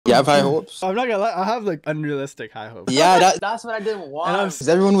You have high hopes? I'm not gonna lie, I have like unrealistic high hopes. Yeah, that's what I didn't want. Because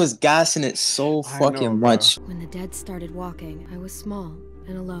everyone was gassing it so fucking much. When the dead started walking, I was small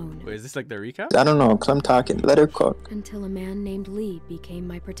and alone. Wait, is this like the recap? I don't know. Clem talking. Let her cook. Until a man named Lee became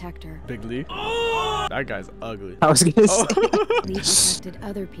my protector. Big Lee? That guy's ugly. I was gonna say. Lee protected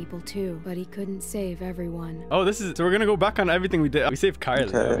other people too, but he couldn't save everyone. Oh, this is... So we're gonna go back on everything we did. We saved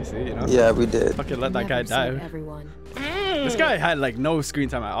Kylie, obviously, you know? Yeah, we did. Fucking let that guy die. Everyone. This guy had like no screen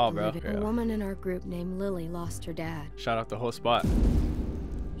time at all, bro. A woman in our group named Lily lost her dad. Shout out the whole spot.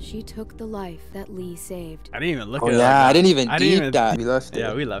 She took the life that Lee saved. I didn't even look Oh at it. yeah, I didn't even deep that. We left it.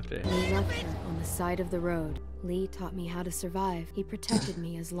 Yeah, we left it. We left her on the side of the road. Lee taught me how to survive. He protected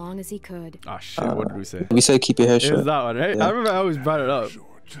me as long as he could. Oh shit, what did we say? We said keep your hair It short. was that one, right? Yeah. I remember I always brought it up.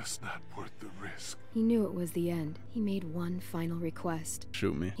 Just not worth the risk. He knew it was the end. He made one final request.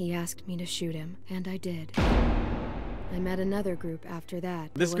 Shoot me. He asked me to shoot him, and I did. I met another group after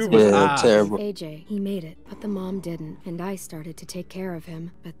that. This There group was Yeah, terrible. AJ. He made it, but the mom didn't, and I started to take care of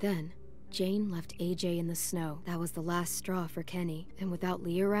him. But then, Jane left AJ in the snow. That was the last straw for Kenny, and without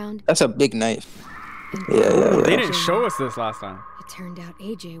Lee around... That's a big knife. They didn't show us this last time. It turned out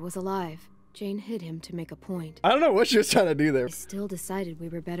AJ was alive. Jane hid him to make a point. I don't know what she was trying to do there. We still decided we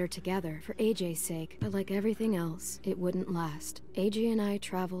were better together for AJ's sake, but like everything else, it wouldn't last. AJ and I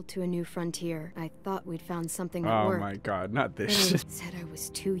traveled to a new frontier. I thought we'd found something that worked. Oh my god, not But this I shit. said I was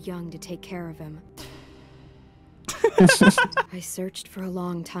too young to take care of him. I searched for a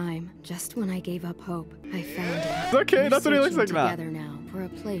long time. Just when I gave up hope, I found him. It's okay, that's what he looks like now. Together now for a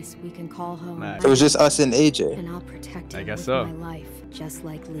place we can call home. Nice. It was just us and AJ. And I'll protect him I guess with so. my life, just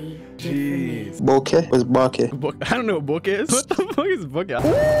like Lee did Jeez. for me. Bokeh? What's bokeh? Book. I don't know what book is. What the fuck is book?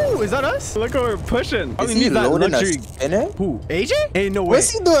 Ooh, is that us? Look how we're pushing. Is he loading us in it? Who? AJ? Ain't no way. What's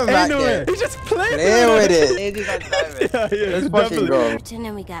he doing back no there? way. He just playing Play with it. Yeah, Let's fucking definitely. go. And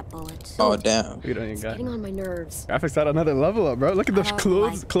then we got bullets. Oh, damn. We don't even It's got. getting on my nerves. Graphics at another level up, bro. Look at the I don't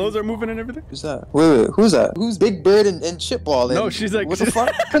clothes. like Clothes are moving and everything. Who's that? Wait, who's that? Who's Big Bird and Chipball? No, she's like. What the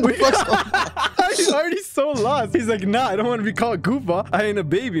fuck? What the fuck's going on? He's already so lost. He's like, nah, I don't want to be called Goofball. I ain't a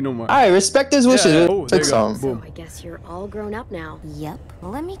baby no more. Alright, respect his wishes. Yeah. Oh, there Take you go. some. Boom. So I guess you're all grown up now. Yep.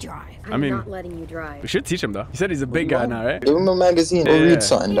 Let me drive. I'm mean- not letting you drive. We should teach him though. He said he's a big guy now, right? Give him a magazine. Go Yeah. read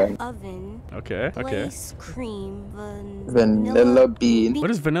something then. Oven. Okay. Okay. Place. Cream. Vanilla bean.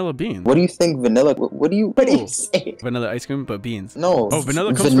 What is vanilla bean? What do you think vanilla? What do you say? Vanilla ice cream, but beans. No. Oh,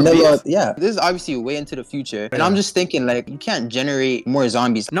 vanilla comes from beans? Yeah. This is obviously way into the future. And Yeah. I'm just thinking, like, you can't generate more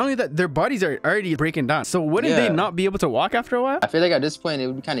zombies. Not only that, their bodies are already breaking down. So wouldn't they Yeah. not be able to walk after a while? I feel like at this point, it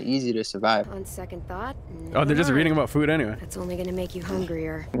would be kind of easy to survive. On second thought, Oh, they're just never reading mind. about food anyway. That's only gonna make you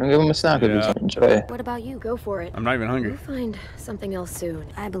hungrier. Give him a snack if you Yeah. can enjoy. What about you? Go for it. I'm not even hungry. You'll find something else soon.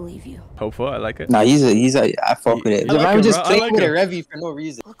 I believe you. Hopeful, I like it. Nah, I fuck with it. I like I'm him, just bro. I playing like with a him. Revy for no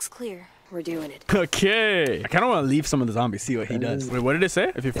reason. Looks clear. We're doing it. Okay. I kind of want to leave some of the zombies, see what he does. Wait, what did it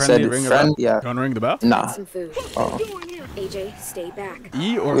say? If you're It friendly, said ring a friend, bell. yeah. You want to ring the bell? Nah. Some food. Oh. AJ, stay back.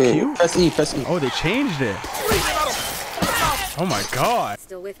 E or Wait, Q? press E, press E. Oh, they changed it. Oh my god.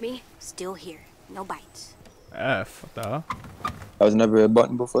 Still with me? Still here. No bites. F. What the hell? That was never a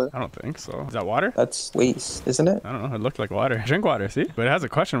button before. I don't think so. Is that water? That's waste, isn't it? I don't know. It looked like water. Drink water, see? But it has a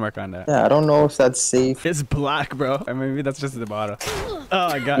question mark on that. Yeah, I don't know if that's safe. It's black, bro. I mean, maybe that's just the bottle. Oh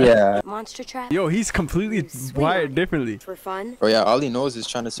my god. Yeah. Monster trap. Yo, he's completely wired differently. For fun, Oh yeah, all he knows is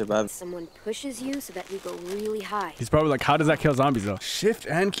trying to survive. someone pushes you so that you go really high. He's probably like, how does that kill zombies though? Shift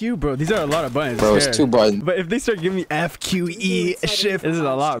and Q, bro. These are a lot of buttons. Bro, it's Scared. 2 buttons. But if they start giving me F, Q, E, shift, this is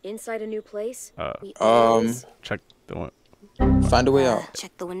a lot. Inside a new place. we Um, always- Check the one. Find a way out.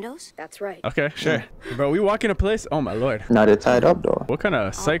 Check the windows. That's right. Okay, sure. Bro, we walk in a place. Oh my lord. Now they're tied up though. What kind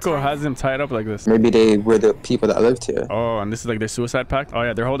of psycho has him tied up like this? Maybe they were the people that lived here. Oh, and this is like their suicide pact? Oh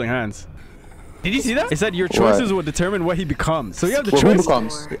yeah, they're holding hands. Did you see that? It said your choices will determine what he becomes. So you have the Well, who choice.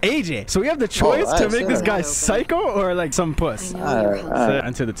 becomes? AJ. So we have the choice to alright, make this sure. guy psycho or like some puss. I know you're hungry.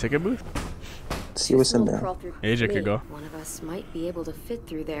 Into the ticket booth? See what's in We'll there. crawl through AJ could me. go. One of us might be able to fit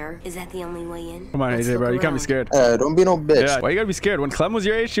through there. Is that the only way in? Come on, Let's AJ, look bro. You can't be around. scared. Don't be no bitch. Yeah, why you gotta be scared? When Clem was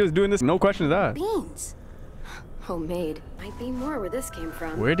your age, she was doing this. No questions asked. Beans. Homemade. Might be more where this came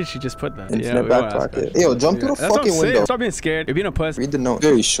from. Where did she just put that? Infinite we back won't ask pocket. questions. Yo, jump through the That's what I'm fucking saying. window. Stop being scared. You're being a puss. Read the note.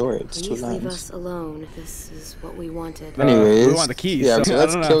 Very short. It's 2 Please leave lines. us alone. This is what we wanted. Anyways, we want the keys. Yeah, so so I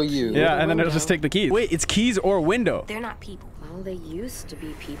let's don't know. kill you. Yeah, and then it'll Window. just take the keys. Wait, it's keys or window? They're not people. Well, they used to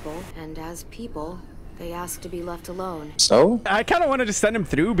be people, and as people, they asked to be left alone. So? I kind of want to just send him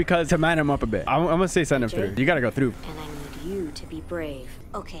through because to man him up a bit. I'm gonna say send him AJ? through. You gotta go through. And I need you to be brave.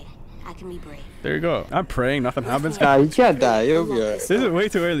 Okay, I can be brave. There you go. I'm praying nothing happens. Nah, you can't die. You'll be alright. This is way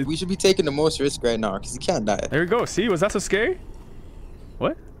too early. We should be taking the most risk right now because you can't die. There you go. See, was that so scary?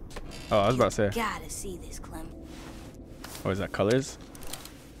 What? Oh, I was about to say. Gotta see this, Clem. Oh, is that colors?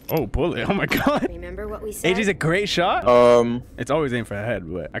 Oh, bullet. Oh my god. Remember what we said? AJ's a great shot. It's always aimed for the head,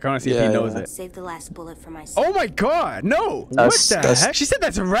 but I kind of see if he knows it. Save the last bullet for myself. Oh my god, no. What the heck? She said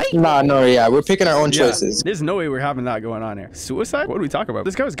that's right? Nah, no, yeah. We're picking our own choices. There's no way we're having that going on here. Suicide? What are we talking about?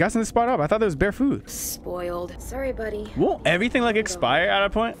 This guy was gassing this spot up. I thought there was bare food. Spoiled. Sorry, buddy. Won't everything like expire at a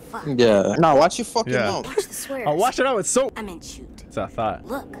point? Yeah. Nah, watch your fucking mouth. Watch the swears. I'll wash it out with soap. I meant shoot. That's what I thought.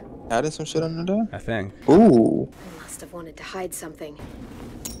 Look. Added some shit under there? I think. Ooh. I must have wanted to hide something.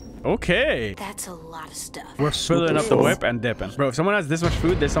 Okay. That's a lot of stuff. We're filling up the whip and dipping. Bro, if someone has this much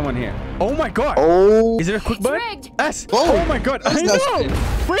food, there's someone here. Oh my god. Oh. Is it a quick button? rigged. S. Whoa. Oh my god. I know.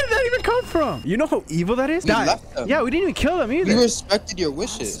 Where did that even come from? You know how evil that is? We left them. Yeah, we didn't even kill them either. We respected your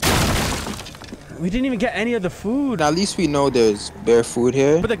wishes. We didn't even get any of the food. Now, at least we know there's bare food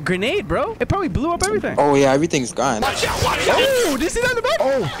here. But the grenade, bro, it probably blew up everything. Oh, yeah, everything's gone. Oh, did you see that in the back?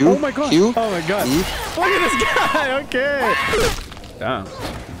 Oh, Q, oh my god. Q, Oh my god. E. Look at this guy. Okay. Damn.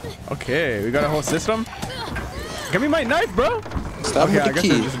 Okay, we got a whole system. Give me my knife, bro. Stop Okay, with I the guess key.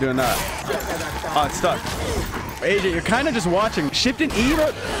 we're just doing that. Oh, it's stuck. AJ, you're kind of just watching. Shift and E, bro.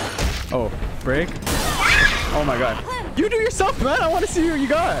 Oh, break. Oh my god. You do yourself, man. I want to see what you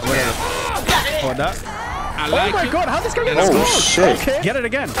got. Whatever. Hold that. Oh my god, how'd this guy get Oh, smoke? shit. Okay. Get it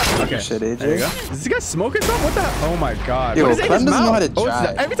again. Okay. Shit, AJ. There you go. Is this guy smoking something? What the? Oh my god. Yo, What is in Clem his doesn't know mouth? how to Oh, it's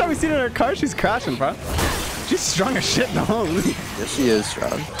drive. every time we see her in her car, she's crashing, bro. She's strong as shit, though. Yes, she is,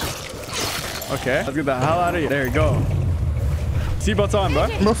 Sean. Okay, let's get the hell out of here. There you go. Seatbelt's on, bro.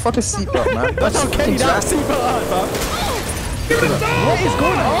 Bro, fuck a seatbelt, man. That's okay. That seatbelt on, bro. What is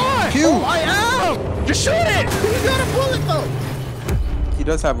going on? Q. Oh, I am. Just shoot it. He's got a bullet, though. He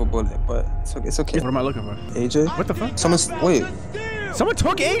does have a bullet, but it's okay. What am I looking for? AJ? What the fuck? Wait. Someone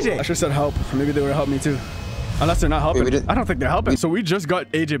took AJ. I should have said help. Maybe they would have helped me too. Unless they're not helping. Wait, I don't think they're helping. So we just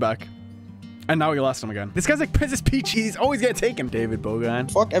got AJ back. And now we lost him again. This guy's like Princess Peach. He's always getting taken. David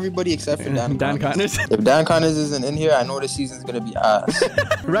Bogan. Fuck everybody except for Dan Connors. If Dan Connors isn't in here, I know the season's gonna be ass.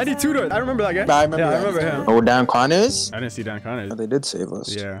 Randy Tudor. I remember that guy. I remember I that. remember him. Oh, Dan Connors? I didn't see Dan Connors. Oh, they did save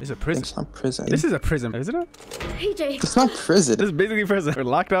us. Yeah. It's a prison. It's not prison. This is a prison. Is it a? AJ. It's not prison. This is basically prison. We're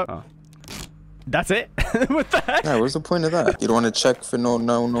locked up. Oh. That's it? What the heck? Yeah, what's the point of that? You don't want to check for no.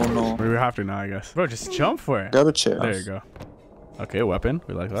 We have to now, I guess. Bro, just jump for it. Grab a chair. There you go. Okay, weapon.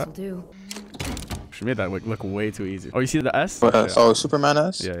 We like that. Will do. She made that look way too easy. Oh, you see the S? What Yeah. else? Oh, Superman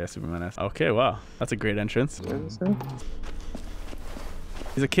S? Yeah, Superman S. Okay, wow. That's a great entrance.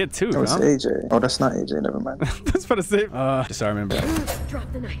 He's a kid too, Oh, it's huh? AJ. Oh, that's not AJ. Never mind. That's for the save. Sorry, remember.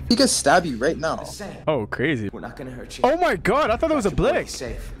 Drop the knife. He could stab you right now. Oh, crazy. We're not gonna hurt you. Oh my god, I thought that was a blick.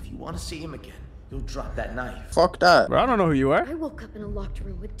 Safe. If you want to see him again, you'll drop that knife. Fuck that. Bro, I don't know who you are. I woke up in a locked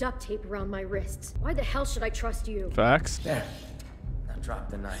room with duct tape around my wrists. Why the hell should I trust you? Facts. There. Now drop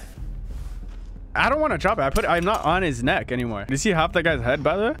the knife. I don't want to drop it. I'm not on his neck anymore. Did you see half that guy's head,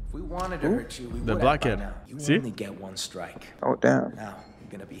 by the way? If we wanted to hurt you, we The would black have by kid. now. You See? only get one strike. Oh, damn. Now,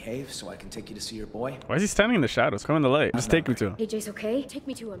 you're gonna behave so I can take you to see your boy? Why is he standing in the shadows? Come in the light. Just take me to him. AJ's okay? Take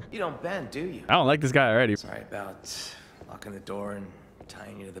me to him. You don't bend, do you? I don't like this guy already. Sorry about locking the door and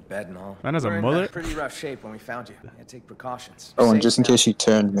tying you to the bed and all. Man has a We're in mullet. pretty rough shape when we found you. Yeah, take precautions. Oh, and Safe just in now. case you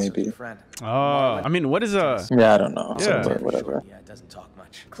turned, This was maybe. your friend. Oh, I mean, what is a... Yeah, I don't know. Yeah. So, whatever. Yeah, it doesn't talk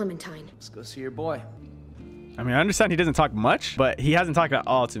much. Clementine. Let's go see your boy. I mean, I understand he doesn't talk much, but he hasn't talked at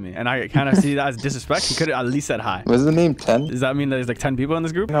all to me. And I kind of see that as disrespect. He could have at least said hi. Was the name 10? Does that mean that there's like 10 people in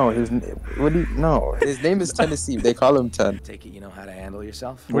this group? No, no. His name is Tennessee. They call him 10. Take it you know how to handle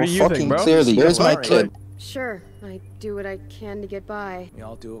yourself? What do you fucking think, bro? clearly. Here's my Sorry. kid. Sure, I do what I can to get by. We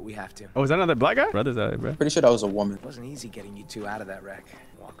all do what we have to. Oh, is that another black guy? Brother's that, bro. Pretty sure that was a woman. It wasn't easy getting you two out of that wreck.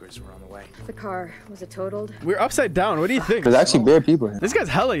 Walkers were on the way. The car, was it totaled? We're upside down. What do you think? There's actually bare people here. This guy's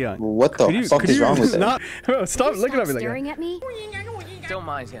hella young. What the fuck is wrong with not... that? Bro, stop looking at me like staring that. at me? Don't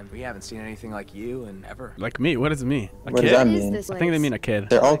mind him. We haven't seen anything like you in ever. Like me? What is me? A What kid? does that What is mean? this I think they place? mean a kid.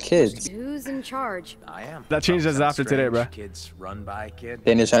 They're all kids. Who's in charge? I am. That changes Sounds after today, strange. bro. Kids run by a kid.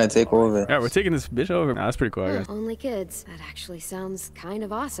 Then they're trying to take over. Yeah, we're taking this bitch over. Nah, that's pretty cool, I guess. Only kids. That actually sounds kind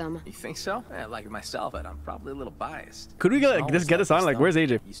of awesome. You think so? Yeah, like myself, but I'm probably a little biased. Could we get, like, Always just get this like on? Like, though. where's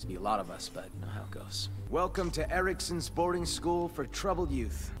AJ? Used to be a lot of us, but you know how it goes. Welcome to Erickson's boarding school for troubled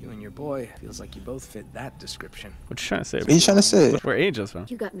youth. You and your boy feels like you both fit that description. What you trying to say? What are you trying to say? We're angels, man.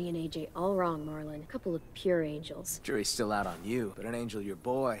 You got me and AJ all wrong, Marlon. A couple of pure angels. Jury's still out on you, but an angel your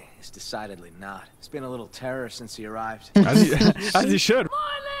boy is decidedly not. He's been a little terror since he arrived. As he should.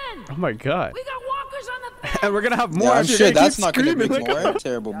 Marlon! Oh my god. We got walkers on the bed! And we're gonna have more. Yeah, I'm after sure they that's keep not gonna screaming bring like, more.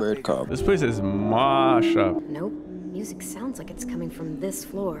 Terrible bird cub. This place is mosh up. Nope. music sounds like it's coming from this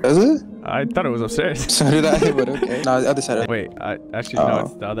floor. Is it? I thought it was upstairs. So did I, but okay. No, the other side. Wait, actually, no,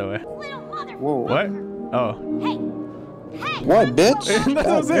 it's the other way. Whoa. What? Oh. What, bitch? That's what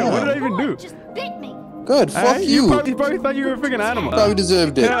I'm saying. What did I even do? Just bit me. Good, fuck He you. probably thought you were a freaking animal. Probably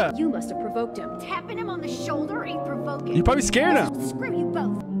deserved it. Yeah. You must have provoked him. Tapping him on the shoulder ain't provoking. You probably scared him. Screw you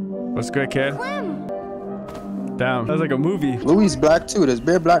both. What's good, kid? Clem. Damn, that's like a movie. Louis black too. There's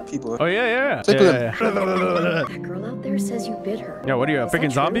bare black people. Oh, yeah. Take a Yeah. That girl out there says you bit her. Yo, what are you, a Is that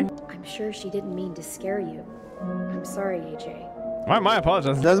freaking zombie? true? I'm sure she didn't mean to scare you. I'm sorry, AJ. Why am I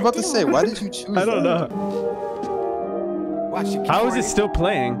apologizing? I was about to say, why did you choose I don't that? know. Watch it. How is it still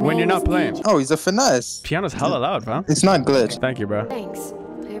playing when you're not playing? Oh, he's a finesse. Piano's hella loud, bro. It's not glitch. Thank you, bro. Thanks.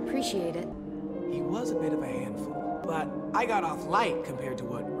 I appreciate it. He was a bit of a handful, but I got off light compared to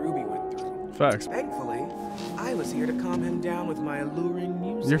what Ruby went through. Facts. Thankfully, I was here to calm him down with my alluring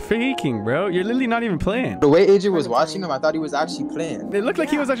music. You're faking, bro. You're literally not even playing. The way AJ was watching him, I thought he was actually playing. It looked like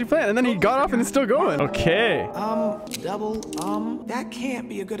he was actually playing, and then he got off and it's still going. Okay. That can't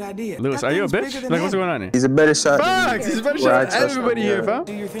be a good idea. Lewis, That are you a thing's bitch? bigger than Like, what's him. going on here? He's a better shot. Facts! He's a better Well, I shot than trust him, everybody here, yeah. fam.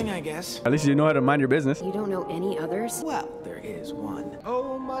 Do your thing, I guess. At least you know how to mind your business. You don't know any others? Well, there is one.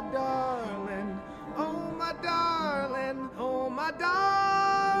 Oh, my darling. Oh, my darling. Oh, my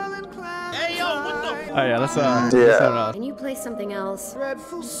darling Clementine. Hey, yo, what the? Oh, yeah, that's Yeah. Can you play something else?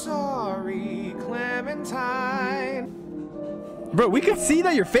 Dreadful sorry, Clementine. Bro, we can see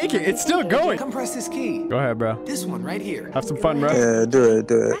that you're faking. It's still going. Come press this key. Go ahead, bro. This one right here. Have some fun, bro. Yeah, do it.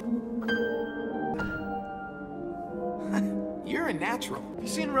 You're a natural. You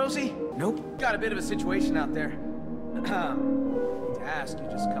seen Rosie? Nope. Got a bit of a situation out there. To ask, you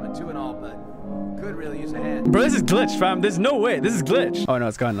just coming to and all, but could really use a hand. Bro, this is glitch, fam. There's no way. This is glitch. Oh, no,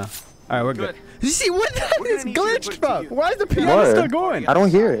 it's gone now. All right, we're good. You see what? We're It's gonna need you to glitched, put it fam. to you. Why is the piano What? still going? I don't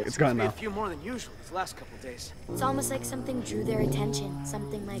hear it. It's gone Maybe a now. few more than usual these last couple days. It's almost like something drew their attention.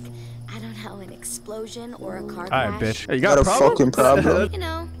 Something like, I don't know, an explosion or a car All crash. right, bitch. Hey, you Got got a a problem? fucking problem. You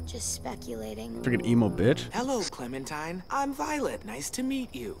know, just speculating. Freaking emo bitch. Hello, Clementine. I'm Violet. Nice to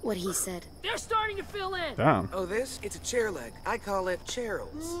meet you. What he said. They're starting to fill in. Damn. Oh, this? It's a chair leg. I call it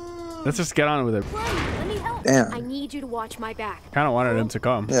Cheryl's. Let's just get on with it. Let me help. Damn. I need you to watch my back. Kind of wanted him to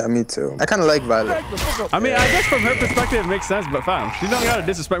come. Yeah, me too. I kind of like Violet. I mean, I guess from her perspective, it makes sense, but fam, you don't gotta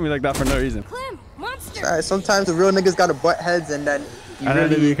disrespect me like that for no reason. Clem, monster. Alright, sometimes the real niggas gotta butt heads and then you And then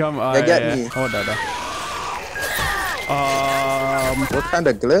really, they become, they get yeah. me. Hold on. What kind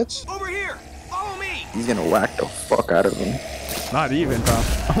of glitch? Over here! Follow me! He's gonna whack the fuck out of him. Not even,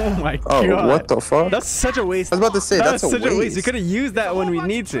 fam. Oh my Oh, god. what the fuck? That's such a waste. I was about to say, that's a such a waste. waste. You could have used that when we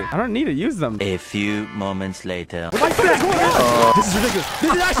need to. I don't need to use them. A few moments later. What the fuck is going on? This is ridiculous.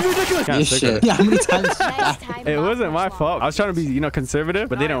 This is actually ridiculous. You shit. Yeah, how many times? It wasn't my fault. I was trying to be, you know, conservative,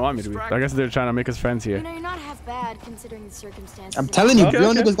 but they didn't want me to be. So I guess they're trying to make us friends You here. know, you're not half bad considering the circumstances. I'm telling you, Okay, real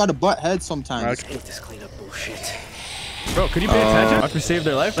okay. niggas gotta butt heads sometimes. Okay. This cleanup bullshit. Bro, could you pay attention? After we saved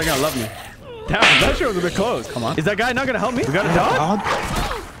their life, they're gonna love me. Damn, that shit was a bit close. Come on. Is that guy not gonna help me? We got a dog?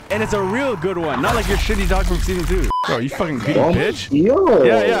 And it's a real good one. Not like your shitty dog from season 2. Bro, you fucking greedy bitch. Yo.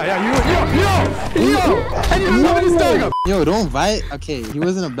 Yeah. Yo. And you're loving this dog up. Yo, don't bite. Okay, he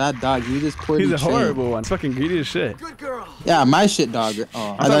wasn't a bad dog. He was just poorly He's a trained. horrible one. It's fucking greedy as shit. Good girl. Yeah, my shit dog.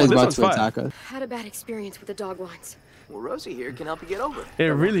 Oh, I thought he was this about one's to fine. attack us. Had a bad experience with the dog once. Well, Rosie here can help you get over it. It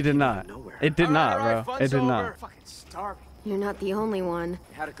really did not. It did not, All right, bro. fun's It did over. not. Fucking starving. You're not the only one.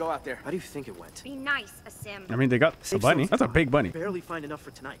 How'd it go out there? How do you think it went? Be nice, Asim. I mean, they got a bunny. That's a big bunny. Barely find enough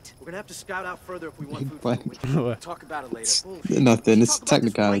for tonight. We're gonna have to scout out further if we want Big food. bunny. What? Talk about it later. Nothing. It's Talk about this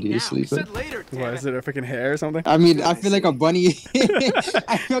technicality. right You're now. sleeping. Said later, damn What, is it a freaking hair or something? I mean, I feel like a bunny.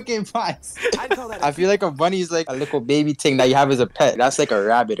 Okay, pause. I'd call that I feel like a bunny is like a little baby thing that you have as a pet. That's like a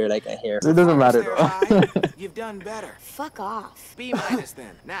rabbit or like a hare. It doesn't matter though. You've done better. Fuck off. B-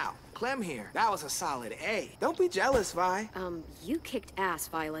 then. Now, Clem here. That was a solid A. Don't be jealous, Vi. You kicked ass,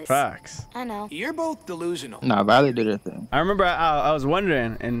 Violet. Facts. I know. You're both delusional. Nah, Violet did her thing. I remember I was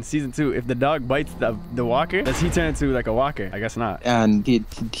wondering in season 2 if the dog bites the walker, does he turn into like a walker? I guess not. And he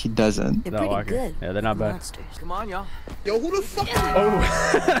doesn't. They're Not pretty walker. good. Yeah, they're not bad. Monsters. Come on, y'all.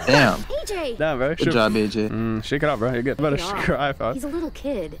 Oh. Damn. AJ! Damn, bro. Good job, AJ. Shake it off, bro. You're good. Better Shake it off. cry, fast. He's a little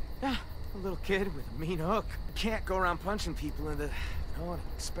kid. Yeah, a little kid with a mean hook. Can't go around punching people in the... No, and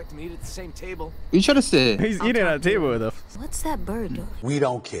expect them to eat at the same table. You try to say. He's eating at a table with us. What's that bird doing? We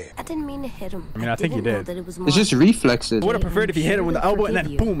don't care. I didn't mean to hit him. I mean, I think you didn't know did. that it was It's just reflexes. I would have preferred if he hit him with the elbow and then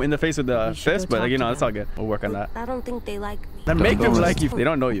Forgive you. boom in the face with the You should fist, go but like, you talk know, to it's all good. We'll work on that. I don't think they like me. Then make them don't like you if they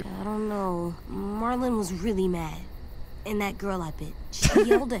don't know you. I don't know. Marlon was really mad. And that girl I bit, she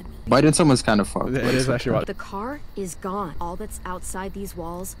yelled at me. Biting someone's kind of fucked. It is actually wild. The car is gone. All that's outside these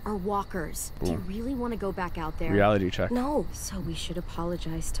walls are walkers. Do you really want to go back out there? Reality check. No. So we should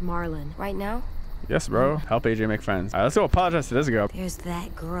apologize to Marlon. Right now, Yes, bro. Help AJ make friends. All right, let's go apologize to this girl. there's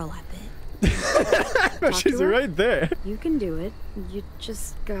that girl I bit. She's to her? right there. You can do it. You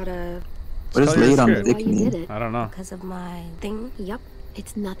just gotta... What is Tell you laid the on script. dick Why you did mean? it. I don't know. Because of my thing. Yep.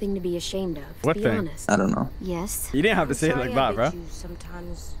 It's nothing to be ashamed of. What to be thing? honest. I don't know. Yes. You didn't have to say it Sorry like I that, bit bro. you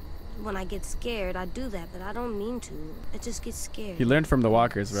sometimes. When I get scared, I do that, but I don't mean to. I just get scared. He learned from the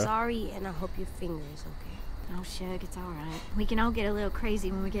walkers, bro. Sorry, and I hope your finger is okay. Oh, Shug, it's all right. We can all get a little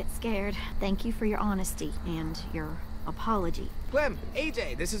crazy when we get scared. Thank you for your honesty and your apology. Clem,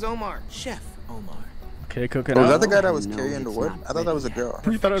 AJ, this is Omar. Chef Omar. Okay, cooking Oh, was up. that the guy that was carrying the wood? I thought that was a girl.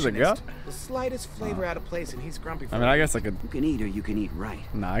 You thought it was a girl? The slightest flavor out of place, and he's grumpy for I mean, I guess I could. You can eat or you can eat right.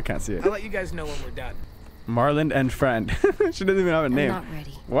 Nah, I can't see it. I'll let you guys know when we're done. Marlon and friend. She doesn't even have a I'm name. not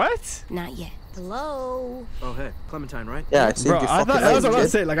ready. What? Not yet. Hello? Oh, hey, Clementine, right? Yeah, I saved Bro, your I fucking thought that was what I life, was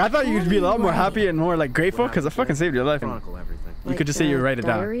kid. saying. Like, I thought you'd be a lot more happy and more like grateful because I fucking saved your life. Chronicle everything. You could just say you write it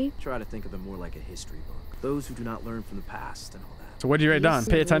down. Diary? Try to think of them more like a history book. Those who do not learn from the past and all that. So what do you write down?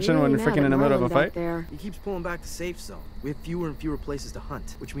 Pay attention when you're freaking in the middle of a fight? There. He keeps pulling back the safe zone. We have fewer and fewer places to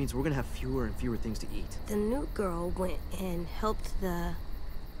hunt, which means we're gonna have fewer and fewer things to eat. The new girl went and helped the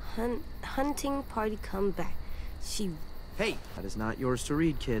hunting party come back. She... Hey, that is not yours to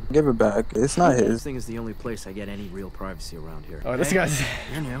read, kid. Give it back. It's not This his. thing is the only place I get any real privacy around here. Oh, this Hey, guy's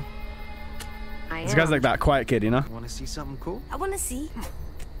Here now. this guy's like that quiet kid, you know? Want to see something cool? I want to see.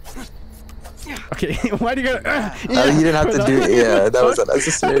 Okay, why do you gotta? You didn't have to do it. Yeah, that was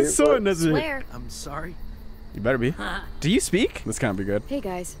unnecessary. That's so unnecessary. Where? I'm sorry. You better be. Do you speak? This can't be good. Hey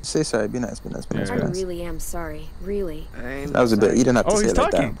guys. Say sorry. Be nice. Be nice. Be nice. Yeah. Be I nice. really am sorry. Really. That was a bit. You didn't have to Oh, say he's it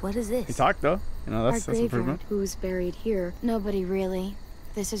like talking. that. What is this? He talked though. You know, Our that's graveyard, improvement. who's buried here. Nobody really.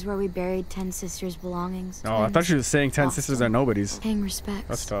 This is where we buried 10 sisters' belongings. Oh, I thought she was saying 10 sisters are nobodies. Paying respects.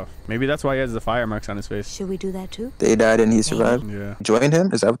 That's tough. Maybe that's why he has the fire marks on his face. Should we do that too? They died and he survived. Yeah, Joined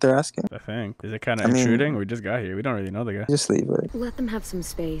him? Is that what they're asking? I think. Is it kind of I mean- intruding? We just got here. We don't really know the guy. Just leave it. Let them have some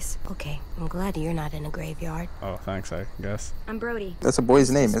space. Okay, I'm glad you're not in a graveyard. Oh, thanks, I guess. I'm Brody. That's a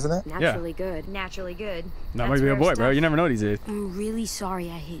boy's name, isn't it? Naturally good. Naturally good. That That's might be a rare boy, bro. stuff. You never know these days. I'm really sorry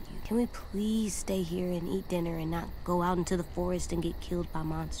I hit you. Can we please stay here and eat dinner and not go out into the forest and get killed by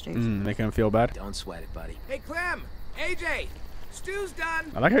monsters? Making him feel bad. Don't sweat it, buddy. Hey, Clem! AJ! Stew's done!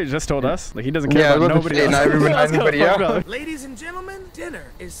 I like how he just told us. Like, he doesn't care Yeah, about look, nobody hey, else. not everybody- Let's go everybody fuck else. up. Ladies and gentlemen, dinner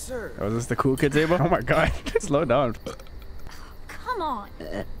is served. Oh, is this the cool kid table? Oh my god. Slow down. Come on.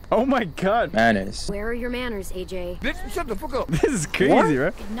 Oh my god. Manners. Where are your manners, AJ? Bitch, shut the fuck up. This is crazy,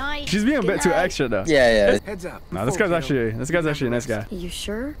 right? Good night. She's being a bit too extra though. Yeah, yeah. Heads up. Nah, this guy's actually a nice guy. You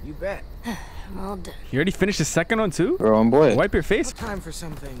sure? You bet. I'm all done. You already finished the second one too? We're on boy. Wipe your face. Time for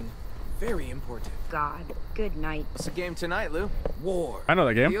something very important. God. Good night. What's the game tonight, Lou? War. I know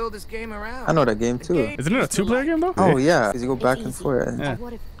that game. The oldest game around. I know that game too. Isn't it a two-player game though? Oh yeah, because you go back and easy. forth. Yeah.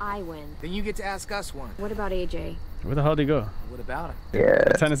 What if I win? Then you get to ask us one. What about AJ? Where the hell did he go? What about him? Yeah.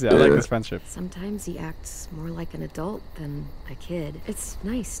 Tennessee. I like this friendship. Sometimes he acts more like an adult than a kid. It's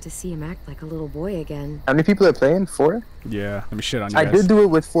nice to see him act like a little boy again. How many people are playing? 4? Yeah. Let me shit on you I guys. did do it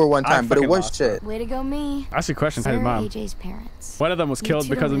with 4 one I time, but it fucking was lost, shit. Way to go, me. I asked you questions. Sarah, His mom. AJ's parents. One of them was You killed two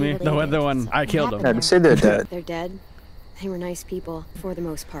because of don't me. really The relate. other one, I killed him. Yeah, just say they're dead. They're dead. They were nice people, for the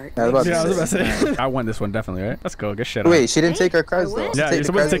most part. Yeah, I was Yeah, I about was to about say. to say. I won this one definitely, right? Let's go. Get shit on. Wait, she didn't take her cards I though. win? Yeah, Take you're the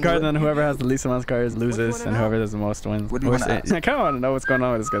supposed to take cards, you and then whoever has the least amount of cards loses, and whoever has the most wins. What do you wanna ask? I kind of want to know what's going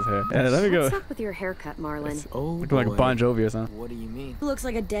on with this guy's hair. Yeah, let me go. What's up with your haircut, Marlon? Oh, Looking like Bon Jovi or something. What do you mean? Looks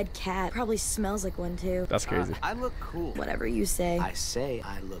like a dead cat. Probably smells like one too. That's crazy. I look cool. Whatever you say. I say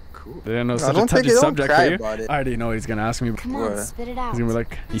I look cool. They didn't know No, such a don't take touchy it, don't subject cry for you. about it. I already know what he's gonna ask me. Come on, What? spit it out. He's gonna be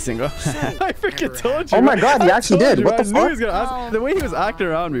like, you single? I freaking told you. Oh my God, he I actually told did. you, What I the knew he fuck? was gonna ask. The way he was acting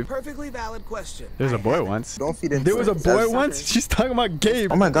around me. Perfectly valid question. There's a boy once. Don't feed into There was a it. boy That's- once. She's talking about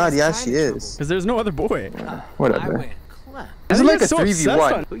Gabe. Oh my God, yeah, she is. Because there's no other boy. I Whatever. win. Clem. Is it Why are like you a so obsessed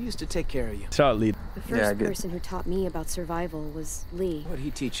 3v1? on- Who used to take care of you? Shout out lead. The Yeah, I first did. person who taught me about survival was Lee. What did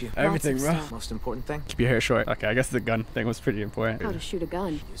he teach you? Everything, of bro. stuff. Most important thing? Keep your hair short. Okay, I guess the gun thing was pretty important. How to shoot a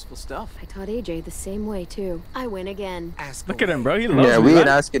gun. Useful stuff. I taught AJ the same way, too. I win again. Ask Look at him, away. bro. He loves Yeah, me, we man. ain't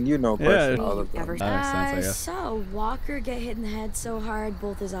asking you no questions. Yeah. All of them. Ever That makes sense, I I guess. saw Walker get hit in the head so hard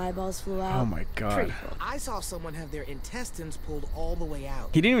both his eyeballs flew out. Oh my God. Pretty cool. I saw someone have their intestines pulled all the way out.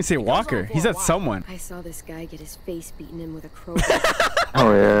 He didn't even say goes Walker. on for He a said while. someone. I saw this guy get his face beaten in with a crowbar.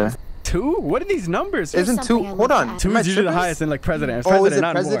 Oh yeah. 2? What are these numbers? Isn't 2? something I Hold love to on. ask. 2 Am I is usually the tripping? highest in like president. Oh, is President, it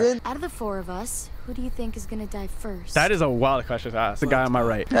not more. president? Out of the four of us, Who do you think is gonna die first? That is a wild question to ask. The guy on my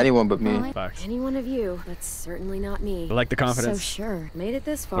right. Anyone but me. Facts. Any one of you, but certainly not me. I like the confidence. So sure, made it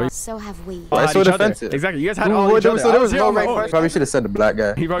this far. So have we. Why so Each other. defensive? Exactly. You guys had all each other. So there was I no on my right own. question. Probably should have said the black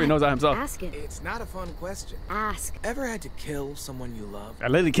guy. He probably knows that himself. Ask it. It's not a fun question. Ask. Ever had to kill someone you love? I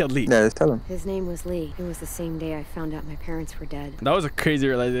literally killed Lee. Yeah, just tell him. His name was Lee. It was the same day I found out my parents were dead. That was a crazy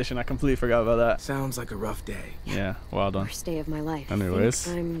realization. I completely forgot about that. Sounds like a rough day. Yeah, well done. Worst day of my life. Anyways.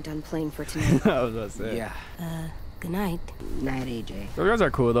 I'm done playing for tonight. I was about to say. Yeah. Good night. Night, AJ. You guys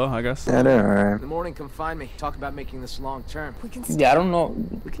are cool though, I guess. Yeah, they're alright. In the morning, come find me. Talk about making this long term. We can Yeah, I don't know.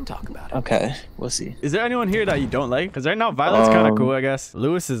 We can talk about it. Okay, we'll see. Is there anyone here that you don't like? Because right now, Violet's kind of cool, I guess.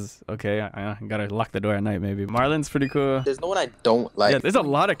 Lewis is okay. I gotta lock the door at night, maybe. Marlon's pretty cool. There's no one I don't like. Yeah, there's a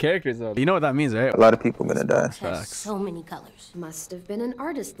lot of characters though. You know what that means, right? A lot of people gonna die. Facts. So many colors. Must have been an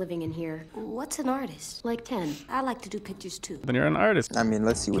artist living in here. What's an artist? Like 10. I like to do pictures too. Then you're an artist. I mean,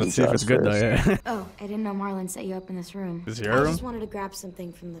 let's see what Let's he see if it's draws good first. though, yeah. Oh, I didn't know Marlon set you up in this room. Is it I your room? just wanted to grab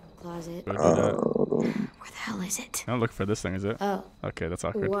something from the closet. Go do that. Where the hell is it? I don't look for this thing, is it? Oh, Okay, that's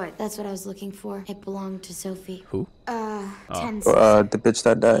awkward. What? that's what I was looking for. It belonged to Sophie. Who? 10 The bitch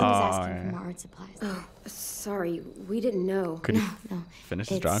that died. He was Oh, asking yeah. for more art supplies. Oh, sorry. We didn't know. Could you No, finish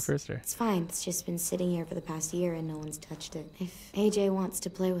this drawing first, or? It's fine. It's just been sitting here for the past year and no one's touched it. If AJ wants to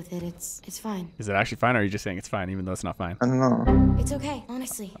play with it, it's fine. Is it actually fine, or are you just saying it's fine, even though it's not fine? I don't know. It's okay,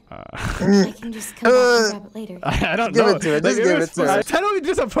 honestly. I can just come back and grab it later. I don't Give know. it to her, just give it to her. Tell me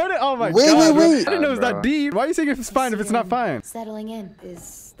disappointed. Oh my Wait, god. wait, bro. wait. I didn't know it was that Bro. deep. Why are you saying if it's fine if it's not fine? Settling in.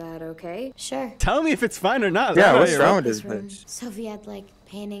 Is that okay? Sure. Tell me if it's fine or not. Yeah, Right, what's right, wrong right. with this This room. bitch? Sophie had like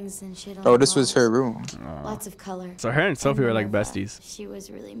paintings and shit on Oh, the this was walls. her room. Lots of color. So her and Sophie were like Nova. besties. She was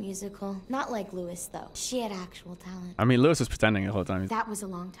really musical. Not like Lewis though. She had actual talent. I mean, Lewis was pretending the whole time. That was a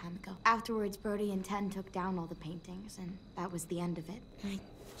long time ago. Afterwards, Brody and 10 took down all the paintings, and that was the end of it. I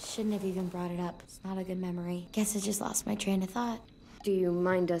shouldn't have even brought it up. It's not a good memory. Guess I just lost my train of thought. Do you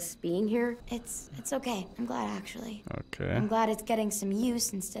mind us being here? It's okay. I'm glad actually. Okay. I'm glad it's getting some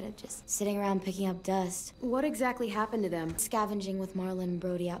use instead of just sitting around picking up dust. What exactly happened to them? Scavenging with Marlon and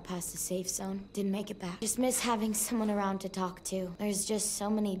Brody out past the safe zone. Didn't make it back. Just miss having someone around to talk to. There's just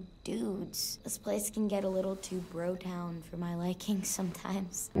so many dudes. This place can get a little too bro-town for my liking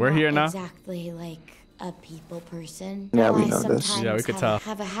sometimes. We're Not here now. Exactly like a people person. Yeah, Though we I know this. sometimes Yeah, we could have, tell.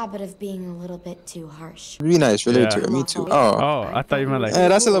 have a habit of being a little bit too harsh. Be nice, relate Yeah. to her. Me too. Oh. Oh, I thought you meant like, Yeah,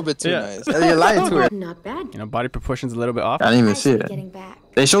 that's a little bit too Yeah. nice. You're lying to her. Not bad. you know, body proportions a little bit off. I didn't even see Actually it. getting back.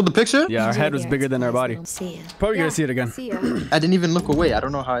 They showed the picture? Yeah, our Enjoy head was the bigger than our art body. supplies. See ya. Probably gonna see it again. See ya. I didn't even look away. I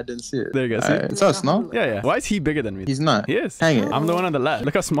don't know how I didn't see it. There you go, see? Alright, it's us, no? Yeah, yeah. Why is he bigger than me? He's not. He is. Hang it. I'm the one on the left.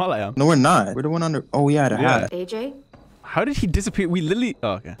 Look how small I am. No, we're not. We're the one under. Oh, yeah, the Yeah. hat. AJ, How did he disappear? We literally.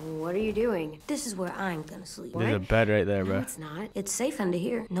 Oh, okay. what are you doing? This is where I'm gonna sleep. There's a bed right there, No, bro. it's not. It's safe under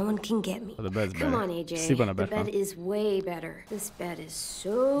here. No one can get me. Oh, the bed's better. Come on, AJ. Sleep on a the bed. bed fam. is way better. This bed is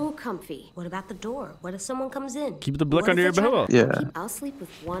so comfy. What about the door? What if someone comes in? Keep the book What under if your they try to- pillow. Yeah. I'll sleep with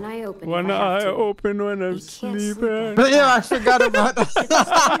one eye open. One if I have eye to. open when I'm You can't sleep sleeping. But yeah, I forgot about It's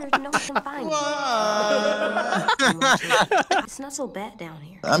that. here, no one can find me. It's not so bad down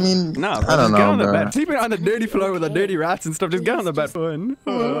here. I mean, No, I bro, don't just get on know, the bro. bed. Sleeping on the dirty floor with the dirty rats and stuff. Just get on the bed. Fun.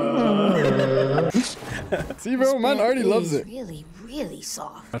 See, bro, man already loves it. Really, really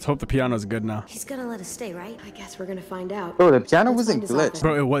soft. Let's hope the piano's good now. He's gonna let us stay, right? I guess we're gonna find out. Bro, the piano Let's wasn't find his glitched. office.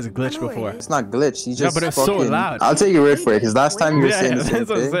 Bro, it was glitched I know where it before. is. It's not glitched. You just but it's so fucking... loud. I'll take your word for it, because last time you were Yeah, saying the that's same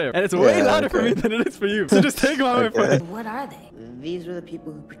what I'm thing. saying. And it's way Yeah, louder for okay. me than it is for you. So just take my word for it. What are they? These were the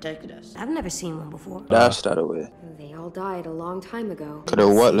people who protected us. I've never seen one before. Dash that away. They all died a long time ago. Coulda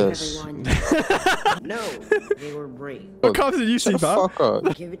what Save list? everyone. No, they were brave. What cops did you see, Shut the pal? fuck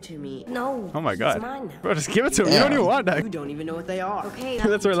up. Give it to me. No. Oh my It's god. mine now. Bro, just give it to him. You don't even want You that. don't even know what they are. Okay.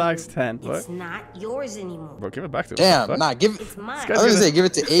 Let's relax, 10. It's What? not yours anymore. Bro, give it back to him. Damn, What? nah, give it. It's mine. I was gonna say give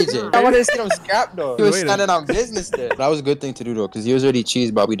it to AJ. I wanted to see him scrap though. He was Wait a standing on business there. That was a good thing to do though, because he was already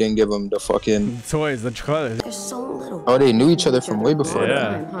cheesed, but we didn't give him the fucking. Toys, the colors. There's so little. Oh, they knew each other from way before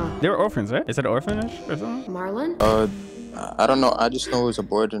that. Yeah. Huh. They were orphans, right? Is that an orphanage or something? Marlon? I don't know. I just know it was a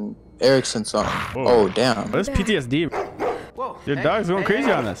board in Erickson something. Oh, damn. What is PTSD? Whoa. Your hey, dog's going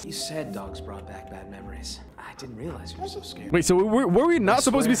crazy on us. You said dogs brought back bad memories. I didn't realize you were so scared. Wait, so were we not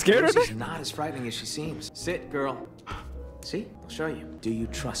supposed to be scared of Rosie's it? not as frightening as she seems. Sit, girl. See? I'll show you. Do you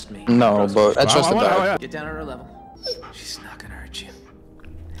trust me? No, Rosie, but I trust the Oh, dog. yeah. Get down on her level. She's not gonna hurt you.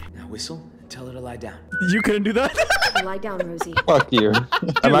 Now whistle and Tell her to lie down. You couldn't do that? Lie down, Rosie. Fuck you.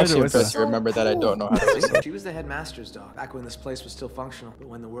 I'm actually Listen. impressed to remember that I don't know how to whistle. She was the headmaster's dog back when this place was still functional. But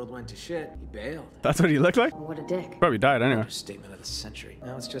when the world went to shit, he bailed. That's what he looked like? What a dick. Probably died anyway. Understatement of the century.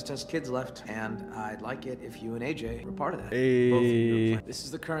 Now it's just us kids left, and I'd like it if you and AJ were part of that. Hey. Both of you. This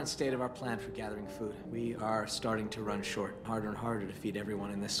is the current state of our plan for gathering food. We are starting to run short. Harder and harder to feed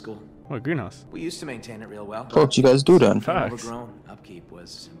everyone in this school. What, greenhouse? We used to maintain it real well. What did you guys do then? Facts. Overgrown. Upkeep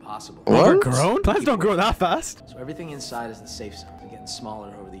was impossible. What? Overgrown? Plants don't grow that fast. So everything inside is the safe zone. It's getting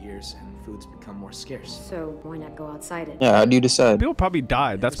smaller over the years, and food's become more scarce. So why not go outside it? Yeah, how do you decide? People probably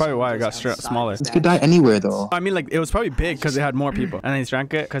died. That's probably why it got smaller. It could die anywhere though. I mean, like, it was probably big because they had more people. And they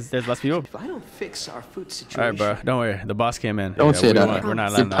shrank it because there's less people. If I don't fix our food situation... All right, bro. Don't worry. The boss came in. Don't say that. We're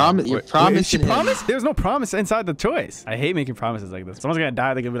not You letting that. you Wait, promised she him. promised? There's no promise inside the choice. I hate making promises like this. Someone's gonna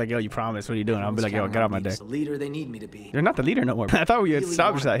die. They're gonna be like, yo, you promised. What are you doing? I'll be like, yo, get out my dick. The leader they need me to be. You're not the leader no more. I thought we had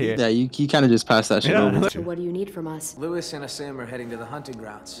established that here. Yeah, you kind of just passed that shit over. So what do you need from us? Lewis and Asim are heading to the hunting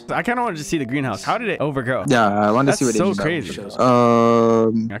grounds. I kind of wanted to see the greenhouse. How did it overgrow? Yeah, I want to see what That's they so do. crazy.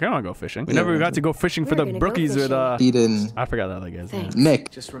 I kind of want to go fishing. We never got to go fishing for We're the gonna go brookies with Eden. I forgot that other guy's name. Thanks. Nick.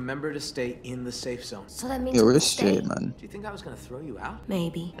 Just remember to stay in the safe zone. So that means Yeah, we we're stay. straight, man. Do you think I was gonna throw you out?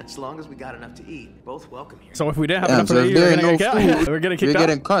 Maybe. As long as we got enough to eat, both welcome here. So if we didn't have Yeah, enough so to if eat, there we're ain't gonna no get food, we're getting You're kicked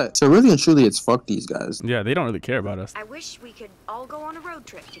getting out. cut. So really and truly, it's fuck these guys. Yeah, they don't really care about us. I wish we could all go on a road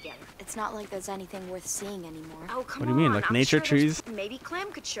trip together. It's not like there's anything worth seeing anymore. Oh, come What do you mean, on, like I'm nature sure there's- trees? Maybe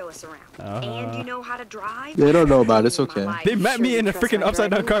Clem could show us around. And you know how to drive? They don't know about it. It's okay. They met me in a freaking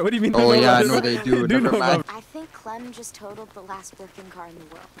upside down car. What do you mean? Oh they know yeah, I about know it? they do. They Never know mind. about- I think Clem just totaled the last working car in the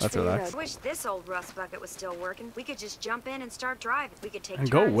world. That's True relaxed. road. Wish this old rust bucket was still working. We could just jump in and start driving. We could take And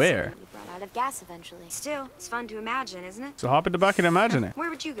go turns. where? We run out of gas eventually. Still, it's fun to imagine, isn't it? So hop in the back and imagine it. Where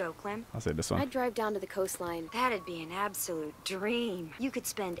would you go, Clem? I'll say this one. I'd drive down to the coastline. That'd be an absolute dream. You could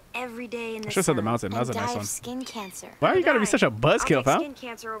spend every day in the I should have said the sun. mountain. That's And a nice die one. of skin cancer. Why you gotta be Die. such a buzzkill, I'll take fam? skin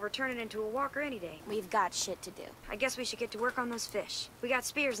cancer over turning into a walker any day. We've got shit to do. I guess we should get to work on those fish. We got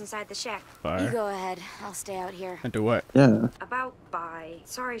spears inside the shack. You Fire. go ahead. I'll stay out here. And do what? Yeah. About bye.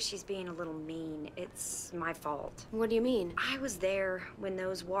 Sorry she's being a little mean. It's my fault. What do you mean? I was there when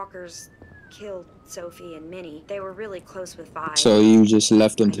those walkers killed Sophie and Minnie. They were really close with Vi. So you just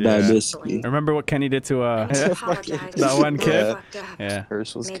left them to die, Yeah. basically. Remember what Kenny did to I apologize. that one I kid? fucked up. Yeah.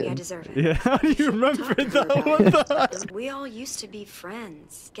 Herschel's Maybe I kid. deserve it. Yeah. How do you remember that? What the? We all used to be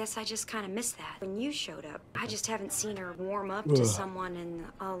friends. Guess I just kind of missed that. When you showed up, I just haven't seen her warm up to someone in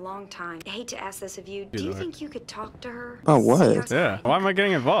a long time. I hate to ask this of you. Do you think you could talk to her? About what? See us? Yeah. Why am I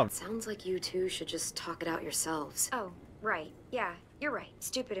getting involved? Sounds like you two should just talk it out yourselves. Oh, right. Yeah, you're right.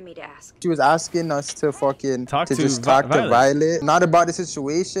 Stupid of me to ask. She was asking us to fucking Talk to to just talk to Violet. Violet, not about the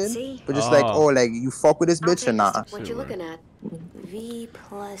situation, See? but just like, Oh. oh, like you fuck with this I'll bitch or take not? What you looking at? V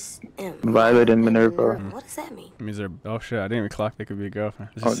plus M. Violet and Minerva. What does that mean? It means they're. Oh shit! I didn't even clock. They could be a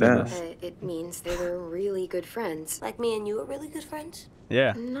girlfriend. It Oh, just said damn. this. It means they were really good friends. Like me and you are really good friends?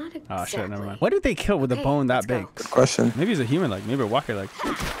 Yeah. Not exactly. Oh shit! Never mind. What did they kill with a Okay, bone that let's go. big? Good question. Maybe he's a human, like maybe a walker, like.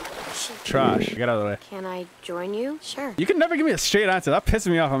 Trash. Get out of the way. Can I join you? Sure. You can never give me a straight answer. That pisses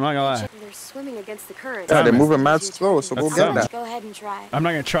me off. I'm not gonna lie. They're swimming against the current. Yeah, they're Thomas. moving mad slow, so go That's get Thomas. that. Go ahead and try. I'm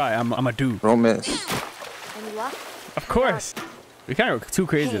not gonna try. I'm a dude. Don't miss. Any luck? Of course. We can't go too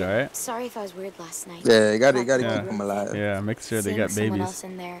crazy, Hey, though, right? Sorry if I was weird last night. Yeah, you gotta Yeah. keep them alive. Yeah. Make sure they Seeing got someone babies. else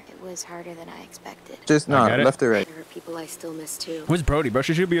in there, it was harder than I expected. Just I not get it. left or right. There are people I still miss too. Who's Brody, bro?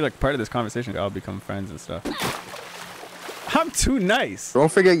 She should be like part of this conversation. I'll become friends and stuff. I'm too nice.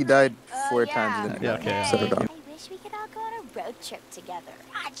 Don't forget you died 4 times. Yeah, okay. Set it up. I wish we could all go on a road trip together.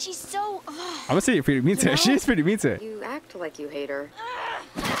 God, she's so... I'm gonna say you're pretty mean to her. She is pretty mean to her. You act like you hate her.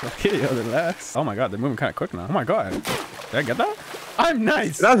 Okay, yo, relax. Oh my god, they're moving kind of quick now. Oh my god. Did I get that? I'm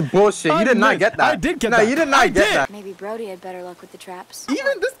nice. That's bullshit. You I'm did not nice. get that. I did get no, that. you did I not get did. that. Maybe Brody had better luck with the traps.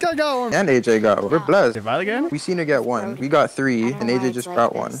 Even this guy got one. And AJ got one. We're blessed. Did Violet get one? We seen her get 1. We got 3, I and don't know why AJ it's just like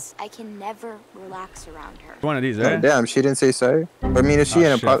got 1. this. I can never relax around her. One of these, Oh, right? damn, she didn't say sorry. But I mean, if she Oh,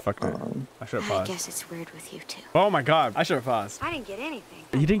 in a shit, I pot. fucked up. I should have I paused. guess it's weird with you too. Oh my god, I should have paused. I didn't get anything.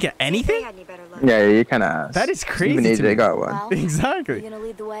 You didn't get They anything? had any better luck. Yeah, you kind of asked. That is crazy Even to AJ me. got 1. Well, you Exactly. gonna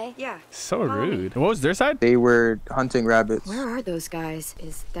lead the way? Yeah. So Follow me. rude. What was their side? They were hunting rabbits. Where are those guys?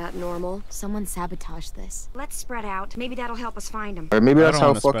 Is that normal? Someone sabotaged this. Let's spread out. Maybe that'll help us find them. Or maybe I that's don't how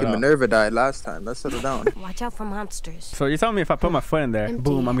wanna spread fucking out. Minerva died last time. Let's settle down. Watch out for monsters. So you're telling me if I put my foot in there, Empty.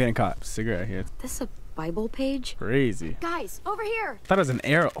 boom, I'm getting caught. Cigarette here. This a Bible page? Crazy. Guys, over here! That was an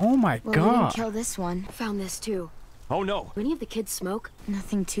arrow. Oh my Well, we didn't god. kill this one. Found this too. Oh no. Do any of the kids smoke?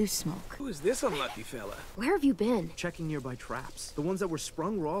 Nothing to smoke. Who is this unlucky fella? Where have you been? Checking nearby traps. The ones that were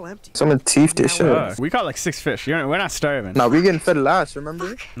sprung were all empty. Someone thieved this shit. We caught like 6 fish. We're not starving. Nah, we getting fed last,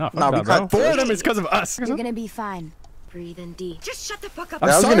 remember? No, fuck nah, that, we caught bro. 4 of them is because of us. You're gonna be fine. Breathe in deep. Just shut the fuck up. I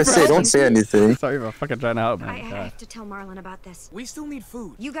was gonna say, don't say anything. Sorry for fucking trying to help, I man. have to tell Marlon about this. We still need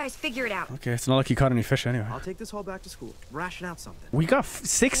food. You guys figure it out. Okay, it's not like you caught any fish anyway. I'll take this haul back to school. Ration out something. We got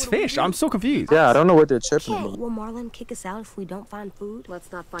 6 fish. I'm so confused. Yeah, I don't know what they're chipping about. Will Marlon kick us out if we don't find food? Let's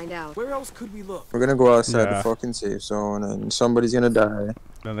not find out. Where else could we look? We're gonna go outside Yeah. the fucking safe zone and somebody's gonna die.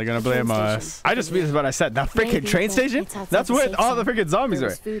 Then they're gonna blame us. I just realized what I said. That freaking Maybe, train but station? it's outside That's the where safe all the zone. freaking zombies There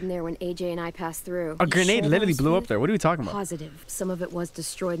are. was food in there when AJ and I passed through. A grenade sure literally that was blew up food? there. What are we talking about? Positive. Some of it was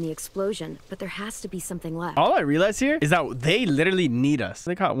destroyed in the explosion, but there has to be something left. All I realized here is that they literally need us.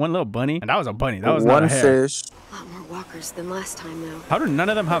 They caught one little bunny, and that was a bunny. That was not One a hare. fish. A lot more walkers than last time, though. How do none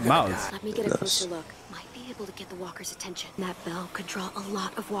of them have mouths? Let me get a closer look. Might be able to get the walkers' attention. That bell could draw a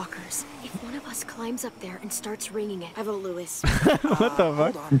lot of walkers. If one of us climbs up there and starts ringing it, I vote Lewis. What the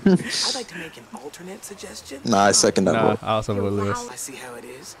fuck? Hold on. I'd like to make an alternate suggestion. Nah, I second that Nah, vote. I also vote Lewis. I see how it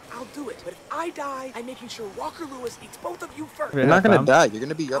is. I'll do it. But if I die, I'm making sure Walker Lewis eats both of you first. You're not gonna fam. die. You're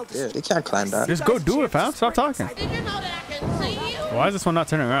gonna be up there. They can't climb that. Just go do it, fam. Stop talking. Why is this one not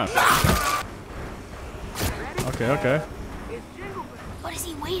turning around? Okay. What is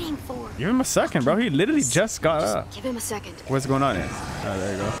he waiting for? Give him a second, bro. He literally just got up. Give him a second. What's going on here? Oh,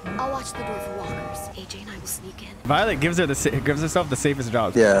 there you go. I'll watch the door for walkers. AJ and I will sneak in. Violet gives herself the safest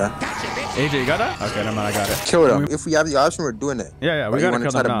job. Yeah. AJ, you got that? Okay, never mind, I got it. Kill them. If we have the option, we're doing it. Yeah, we Or you gotta wanna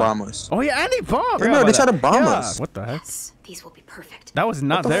kill try them to now. bomb us. Oh yeah, and they bombed. Yeah, no, they tried to bomb us. What the heck? Yes, these will be perfect. That was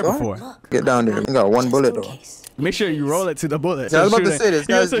not What the there fuck? before. Get down there. We got one bullet though. Make sure you roll it to the bullet. Yeah, I was about to say this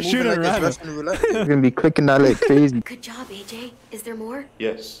You guy's start moving shooting like it's random. Russian roulette. He's gonna be clicking that like crazy. Good job, AJ. Is there more?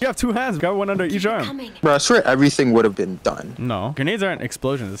 Yes. You have 2 hands. Got one under each arm. Coming. Bro, I swear everything would have been done. No, grenades aren't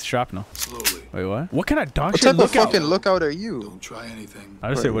explosions. It's shrapnel. Slowly. Wait, what? What kind of dog What shit type of lookout? fucking lookout are you? Don't try anything. I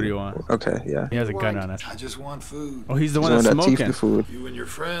just say, what do you want? Okay, yeah. He has a gun on us. I just want food. Oh, he's the one Someone that's that teeth smoking. the food. You and your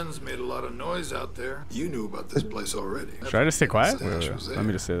friends made a lot of noise out there. You knew about this place already. Should I just stay quiet? Stash was Let me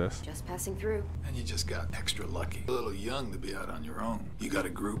there. just say this. Just passing through. And you just got extra lucky. A little young to be out on your own. You got a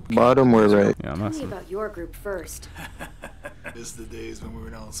group. Bottom or right? Yeah, I'm Tell me not. about your group first. It's the days when we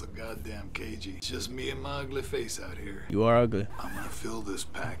were all so goddamn cagey. It's just me and my ugly face out here. You are ugly. I'm gonna fill this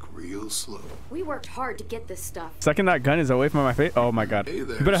pack real slow. We worked hard to get this stuff. Second that gun is away from my face. Oh my god. Hey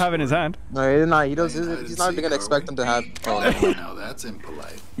there, He better have it in his hand. No, he's not. He does. Playing hide He's and not even seek, gonna are expect we? him to have. Oh, Now that's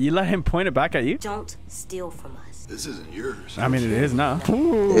impolite. You let him point it back at you? Don't steal from us. This isn't yours. I mean, it is now.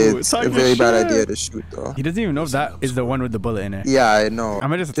 Ooh, it's talk a your very bad shit. idea to shoot though. He doesn't even know if that is the one with the bullet in it. Yeah, I know. I'm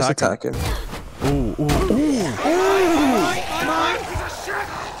gonna just attack him. Ooh, ooh, ooh.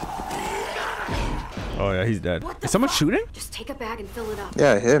 Oh yeah, he's dead. Is someone shooting? Just take a bag and fill it up.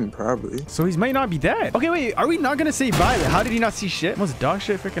 Yeah, him probably. So he might not be dead. Okay, wait. Are we not gonna say Violet? How did he not see shit? Most dog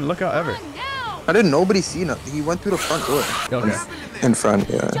shit freaking lookout ever. I didn't. Nobody see nothing. He went through the front door. Okay. In front,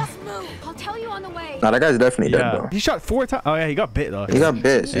 yeah. Just move. I'll tell you on the way. Nah, that guy's definitely dead Yeah. though. He shot 4 times. Oh yeah, he got bit though. He got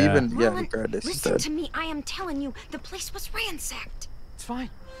bit. So Yeah. even yeah, Marlon, regardless, he's listen dead. to me. I am telling you, the place was ransacked. It's fine.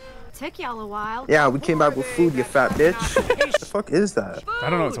 Took y'all a while. Yeah, we came back with food, you fat bitch. What the fuck is that?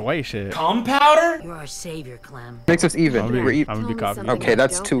 I don't know. It's white shit. You're our savior, Clem. Makes us even. I'm We're gonna even. be cocky. Okay,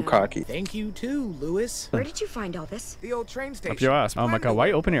 that's too cocky. Thank you too, Lewis. Where did you find all this? The old train station. Up your ass. Oh my god, why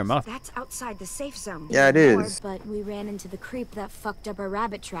you open your mouth? That's outside the safe zone. Yeah, it is. But we ran into the creep that fucked up our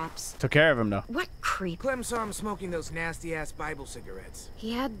rabbit traps. Took care of him though. What creep? Clem saw him smoking those nasty-ass Bible cigarettes.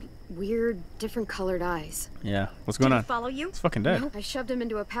 He had weird, different colored eyes. Yeah. What's going Did on? he follow you? It's fucking dead. I shoved him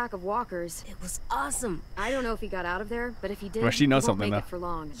into a pack of walkers. It was awesome. I don't know if he got out of there, but if he did, Well, she knows he won't something, make though. it for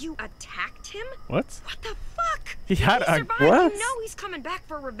long. You attacked him? What? What the fuck? He had If a he survived, what? You know he's coming back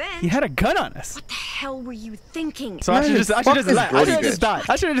for revenge. He had a gun on us. What the hell were you thinking? So I should Man, just fuck left. this I should Brody have just bitch. died.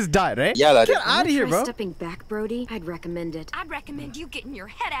 I should have just died, right? Yeah, that Get is. out of here, Try bro. stepping back, Brody. I'd recommend it. I'd recommend you getting your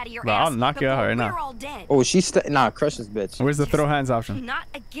head out of your Bro, ass I'll knock you out before right now. we're all dead. Oh, she's nah, crush this bitch. Where's the throw hands option? Not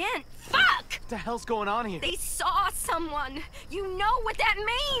again. Fuck! What the hell's going on here? They saw someone. You know what that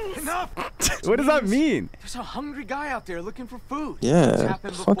means. Enough! What does that mean? There's a hungry guy out there looking for food. It's Yeah,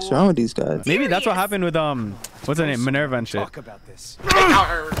 happened fuck's before. wrong with these guys? Maybe that's what Serious. happened with what's her name, Minerva and shit. Talk about this.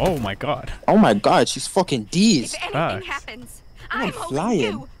 Oh my god. Oh my god, she's fucking D's. If anything Facts. happens, I'm I'm holding flying.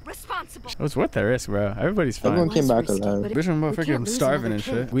 you responsible. It was worth the risk, bro. Everybody's fine. Everyone came back risky, alive. but Bitch, I'm we freaking can't lose starving another and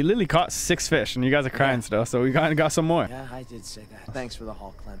kid. shit. We literally caught 6 fish, and you guys are crying still, so we got some more. Yeah, I did say that. Thanks for the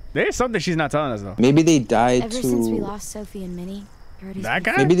haul, Clem. There's something she's not telling us though. Maybe they died Ever since we to. lost Sophie and Minnie, That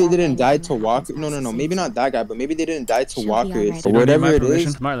guy? Maybe they didn't die to walk. No. Maybe not that guy, but maybe they didn't die to She'll be walkers. alright. But You don't need whatever my it permission?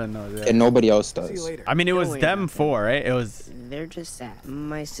 is, Marlon knows, yeah. and nobody else does. I mean, it was Don't worry them about four, right? It was. They're just sad.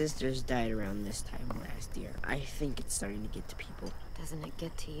 My sisters died around this time last year. I think it's starting to get to people. Doesn't it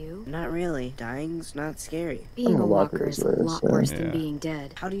get to you? Not really. Dying's not scary. Being a walker is a lot worse than Yeah. being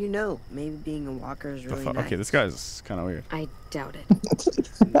dead. How do you know? Maybe being a walker is really nice. Okay, this guy's kind of weird. I doubt it.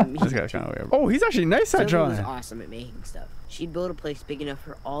 This guy's kind of weird. Oh, he's actually nice at Sophie was drawing. awesome at making stuff. She'd build a place big enough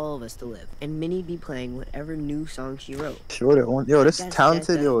for all of us to live, and Minnie'd be playing whatever new song she wrote. Sure, they won't. Yo, this That's-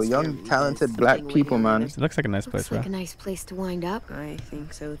 talented, that yo, doesn't scare young, me, talented but black something people, waiting man. It looks like a nice place, Looks bro. like a nice place to wind up. I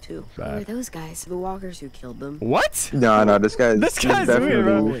think so too. Who are those guys? The walkers who killed them. What? No, this guy's This guy's weird,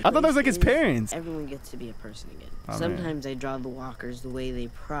 bro. definitely. I thought that was like his parents. Everyone gets to be a person again. Oh, man. Sometimes I draw the walkers the way they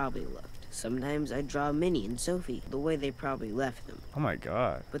probably looked. Sometimes I draw Minnie and Sophie the way they probably left them. Oh my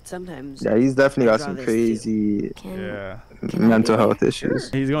god. But sometimes Yeah, he's definitely I got draw some this crazy Yeah. mental health issues.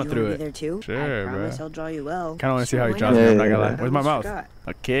 He's going you through wanna it. be there too? Sure, I promise bro. I'll draw you well. Kind of want to see how he Sure, draws why me. I'm not? not gonna lie. I Where's my almost mouth? forgot.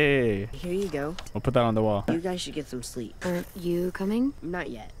 Okay. Here you go. We'll put that on the wall. You guys should get some sleep. Aren't you coming? Not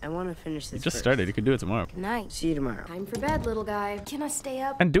yet. I want to finish You this just first. started. You can do it tomorrow. Good night. See you tomorrow. Time for bed, little guy. Can I stay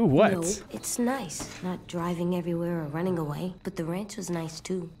up? And do what? No, it's nice. Not driving everywhere or running away. But the ranch was nice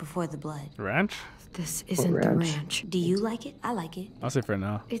too, before the blood. Ranch? This isn't the ranch? ranch. Do you like it? I like it. I'll say for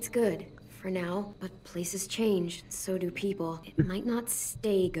now. It's good for now, but places change. So do people. It might not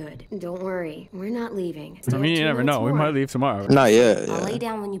stay good. Don't worry, we're not leaving. I mean, you never know. We might leave tomorrow. Not yet. I'll lay Yeah.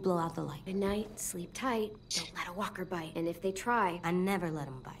 down when you blow out the light. Good night. Sleep tight. Don't let a walker bite. And if they try, I never let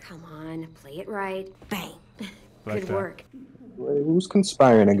them bite. come on, play it right. Bang. Like Good that. work. Wait, who's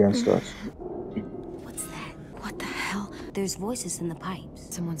conspiring against us? What's that? What the hell? There's voices in the pipes.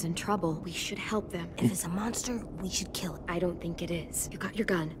 Someone's in trouble. We should help them. If it's a monster, we should kill it. I don't think it is. You got your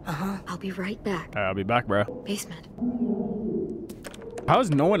gun. Uh-huh. I'll be right back. Alright, I'll be back, bro. Basement. How is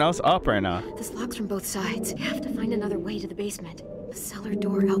no one else up right now? This locks from both sides. You have to find another way to the basement. The cellar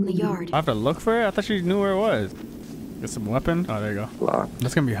door out in the yard. I have to look for it? I thought she knew where it was. Get some weapon. Oh, there you go. Locked.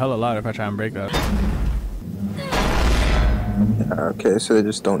 That's gonna be hella loud if I try and break that. Yeah, okay, so they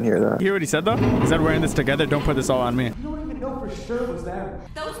just don't hear that. You hear what he said though? He said we're in this together. Don't put this all on me. don't even know for sure it was there.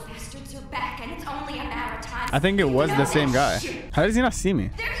 Those bastards are back, and it's only a matter of time. I think it was the same guy. How does he not see me?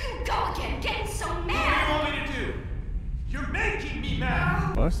 There you go again, getting so What do mad. you want me to do? You're making me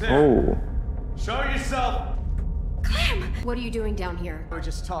mad. What? Oh. Show yourself. Clem! What are you doing down here? We're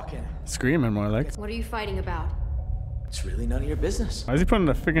just talking. Screaming more like. What are you fighting about? It's really none of your business. Why is he putting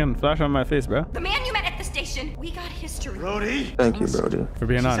a freaking flash on my face, bro? The man you met at the station. We got history. Brody? Thank you, Brody. For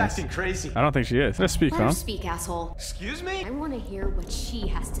being She's honest. acting crazy. I don't think she is. Let's speak, Let her huh? speak, asshole. Excuse me? I want to hear what she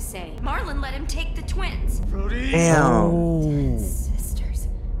has to say. Marlon let him take the twins. Brody? Damn. Sisters.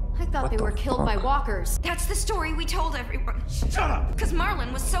 I thought they were killed by walkers. That's the story we told everyone. Shut up. Because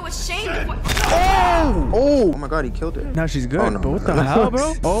Marlon was so ashamed of what. Oh my god, he killed her. Now she's good. Oh, no. But what the hell,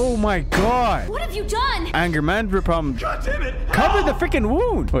 bro? Oh my god. What have you done? Anger management problem. God damn it. Cover the freaking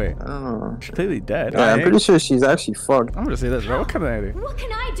wound. Wait. I don't know. She's clearly dead. Yeah, I'm pretty sure she's actually fucked. I'm gonna say this, bro. What can I do? What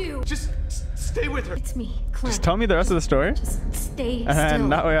can I do? Just stay with her. It's me, Clem. Just tell me the rest of the story. Just stay And still.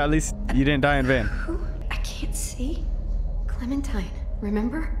 that way, at least you didn't die in vain. I can't see. Clementine,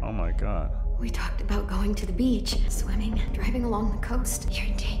 remember? Oh my god. We talked about going to the beach, swimming, driving along the coast. You're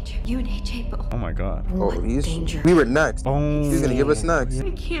in danger. You and AJ both. Oh my god. Oh, What he's. danger? We were next. Oh. He's gonna give us next.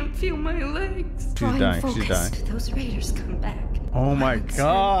 I can't feel my legs. She's Try and dying. focus. She's dying. Those raiders come back. Oh my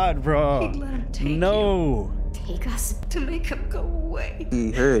god, bro. He'd let him take No. Take us. to make him go away.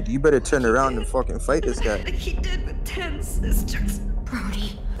 He heard. You better turn around and fucking fight this guy. Like he did with 10 sisters.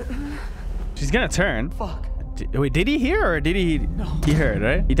 Brody. She's gonna turn. Fuck. Wait, did he hear or did he? No. He heard,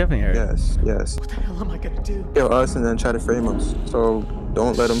 right? He definitely heard. Yes, yes. What the hell am I gonna do? Kill us and then try to frame us. So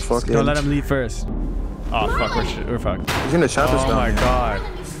don't let him fucking. Don't let him leave first. Oh fuck, we're fucked. He's gonna chop us Oh down. my god.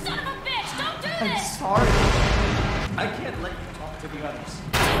 You son of a bitch! Don't do I'm this! sorry. I can't let you talk to the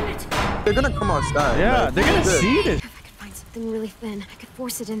others. They're gonna come outside. Yeah, like, they're gonna good. see this. If I could find something really thin, I could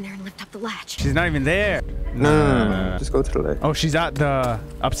force it in there and lift up the latch. She's not even there. No. Just go to the left. Oh, she's at the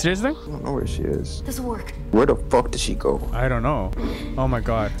upstairs thing? I don't know where she is. This'll work. Where the fuck did she go? I don't know. Oh my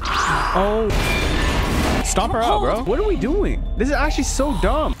god. Oh. Stop her out, bro. What are we doing? This is actually so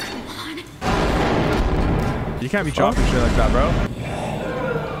dumb. You can't be dropping shit like that,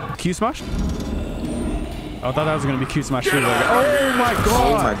 bro. Q smash? I thought that was gonna be Q smash too. Oh my Oh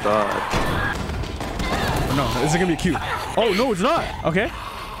god. my god. Oh, no, this is gonna be Q. Oh no, it's not. Okay.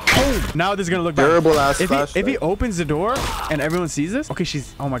 Oh, now this is gonna look bad. Durable ass If he flashlight. opens the door and everyone sees this, okay,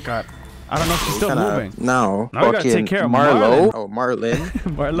 she's. Oh my god. I don't know if she's still moving. Now Now we gotta fucking take care of Marlo. Marlon. Oh, Marlon.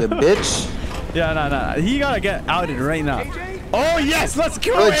 Marlo. The bitch. Yeah, no. He gotta get outed right now. AJ? Oh yes, let's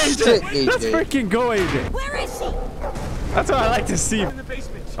go, Good AJ. shit, AJ. Let's freaking go, AJ. Where is she? That's what I like to see. In the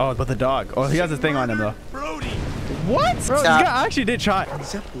basement. Oh, but the dog. Oh, he has a thing on him though. Brody. What? Bro, this guy actually did shot.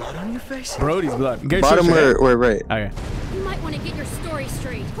 Is that blood on your face? Brody's blood. Get Bottom or right? Okay. You might want to get your story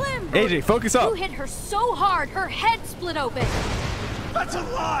straight. Clem, AJ, focus up. You hit her so hard, her head split open. That's a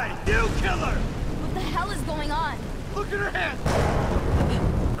lie. You kill her. What the hell is going on? Look at her hand.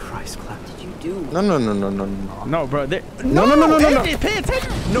 Christ, Clem. What did you do? No. No, bro. No. AJ, pay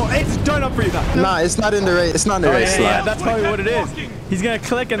attention. No, it's done up for you now. Nah, it's not in the right. It's not in the right slot. Yeah, that's probably what it is. He's gonna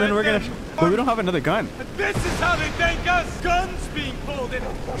click and then we're gonna. But we don't have another gun. This is how they thank us. Guns being pulled and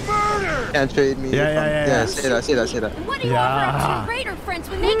murder. Can't trade me. Yeah. Say that. And what do you offer up to your raider friends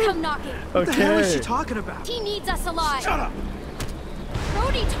when they come knocking? What the hell is she Okay. talking about? He needs us alive. Shut up.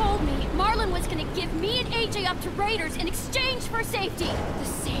 Brody told me Marlon was gonna give me and AJ up to raiders in exchange for safety. The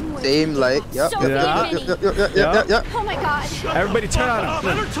same way. Same like. Yep. Sophie and Kenny. Yep. Oh my god. Everybody turn on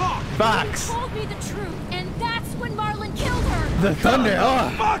Let him. her talk. Facts. He told me the truth, and that's when Marlon killed her. The thunder. Oh.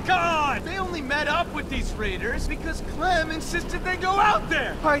 Fuck on! They only met up with these raiders because Clem insisted they go out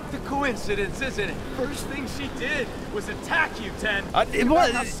there. Quite the coincidence, isn't it? First thing she did was attack you, Ten. It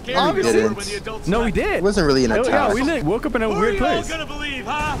was. How scary obviously. you were when the adults No, we left. did. It wasn't really an Yeah, attack. we woke up in a Who are weird you all place. gonna believe,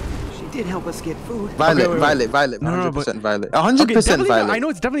 huh? She did help us get food. Violet. No, 100% Violet. Okay, 100% definitely not- Violet. I know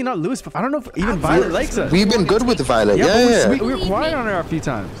it's definitely not Lewis, but I don't know if even Violet likes us. We've been good with Violet. but Yeah. we were quiet on her a few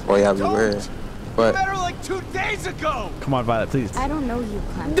times. Oh yeah, we were. We But met her like 2 days ago. Come on, Violet, please. I don't know you,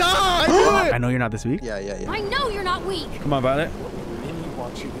 Clem. I know you're not this week. yeah. I know you're not weak. Come on, Violet.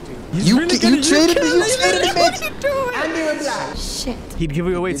 You traded me. Shit. He'd give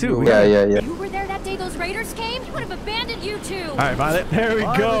you away too. Yeah. You were there that day those raiders came? He would have abandoned you too. All right, Violet. There we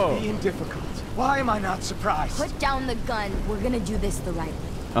go. Being difficult. Why am I not surprised? Put down the gun. We're gonna do this the right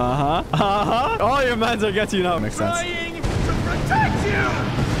way. All your mans are getting you now. Makes sense. Trying to protect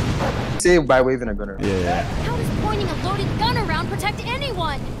you. Save by waving a gunner. Yeah. How does pointing a loaded gun around protect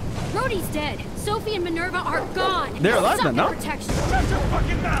anyone? Brody's dead. Sophie and Minerva are gone. They're alive Suck now, their no? protection. Shut your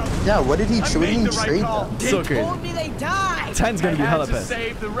fucking mouth. Yeah. What did he I trade made me? the right Trade call. them. So crazy. Told me they died. 10's gonna be I hella had to pissed.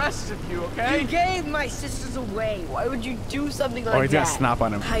 save the rest of you, okay? You gave my sisters away. Why would you do something like Oh, he's that? gonna snap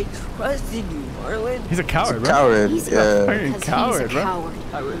on him. I trusted you, Marlon. He's a coward, bro. Coward. He's Yeah. Fucking because coward, he's a bro. coward.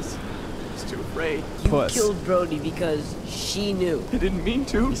 I was too afraid. You Puss. killed Brody because she knew. I didn't mean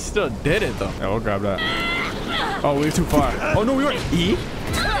to. He still did it though. Yeah, we'll grab that. Oh, we were too far. Oh no, we were E.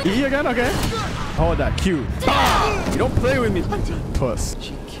 E again. Okay. Hold that. Q. You don't play with me. Puss.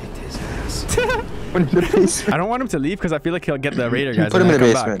 She kicked his ass. Put him in the basement. I don't want him to leave because I feel like he'll get the raider guys. Put him and in the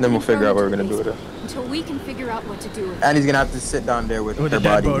then come basement. Then we'll figure out what we're gonna do with it. Until we can figure out what to do with it. And he's gonna have to sit down there with With her the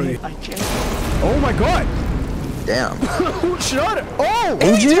dead body. body. Oh my god. Damn. Who shot it? Oh,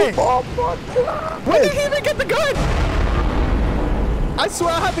 AJ. AJ. When did he even get the gun? I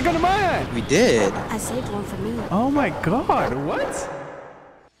swear I had the gun in my hand. We did. I saved one for me. Oh my god. What?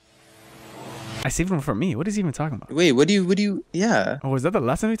 I saved one for me. What is he even talking about? Wait, what do you, yeah. Oh, was that the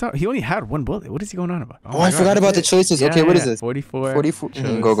last time he talked? He only had one bullet. What is he going on about? Oh, I forgot about the choices. Okay, what is this? 44. 44.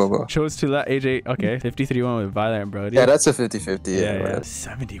 Go. Chose to let AJ. Okay, 53-1 with Violet and Brody. Yeah, that's a 50-50. Yeah.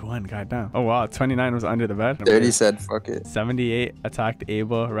 71. Goddamn. Oh wow. 29 was under the bed. 30 said fuck it. 78 attacked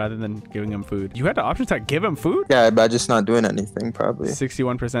Abel rather than giving him food. You had the option to give him food. Yeah, but just not doing anything probably.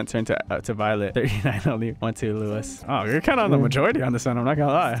 61% turned to Violet. 39 only went to Lewis. Oh, you're kind of on the majority on this one. I'm not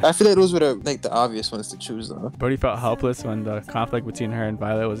gonna lie. I feel like those were the obvious ones to choose though. Brody felt helpless when the conflict between her and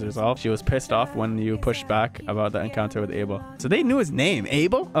Violet was resolved. She was pissed off when you pushed back about the encounter with Abel. So they knew his name,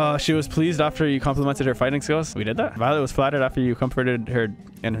 Abel? She was pleased after you complimented her fighting skills. We did that. Violet was flattered after you comforted her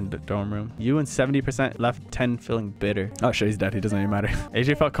in her dorm room. You and 70% left 10 feeling bitter. Oh shit, he's dead. He doesn't even matter.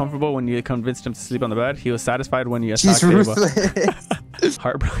 AJ felt comfortable when you convinced him to sleep on the bed. He was satisfied when you attacked Abel.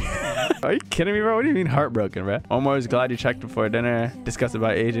 Heartbroken. Are you kidding me, bro? What do you mean heartbroken, bro? Omar was glad you checked before dinner. Discussed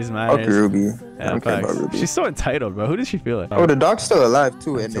about AJ's manners. Okay, Ruby. Yeah, I don't care about facts. Ruby. She's so entitled, bro. Who does she feel like? Oh, the dog's still alive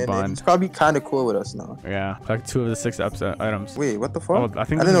too, and a bond. it's probably kind of cool with us now. Yeah, like 2 of the 6 items. Wait, what the fuck? Oh, I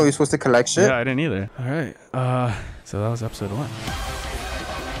think I didn't know you're supposed to collect shit. Yeah, I didn't either. All right. So that was episode 1.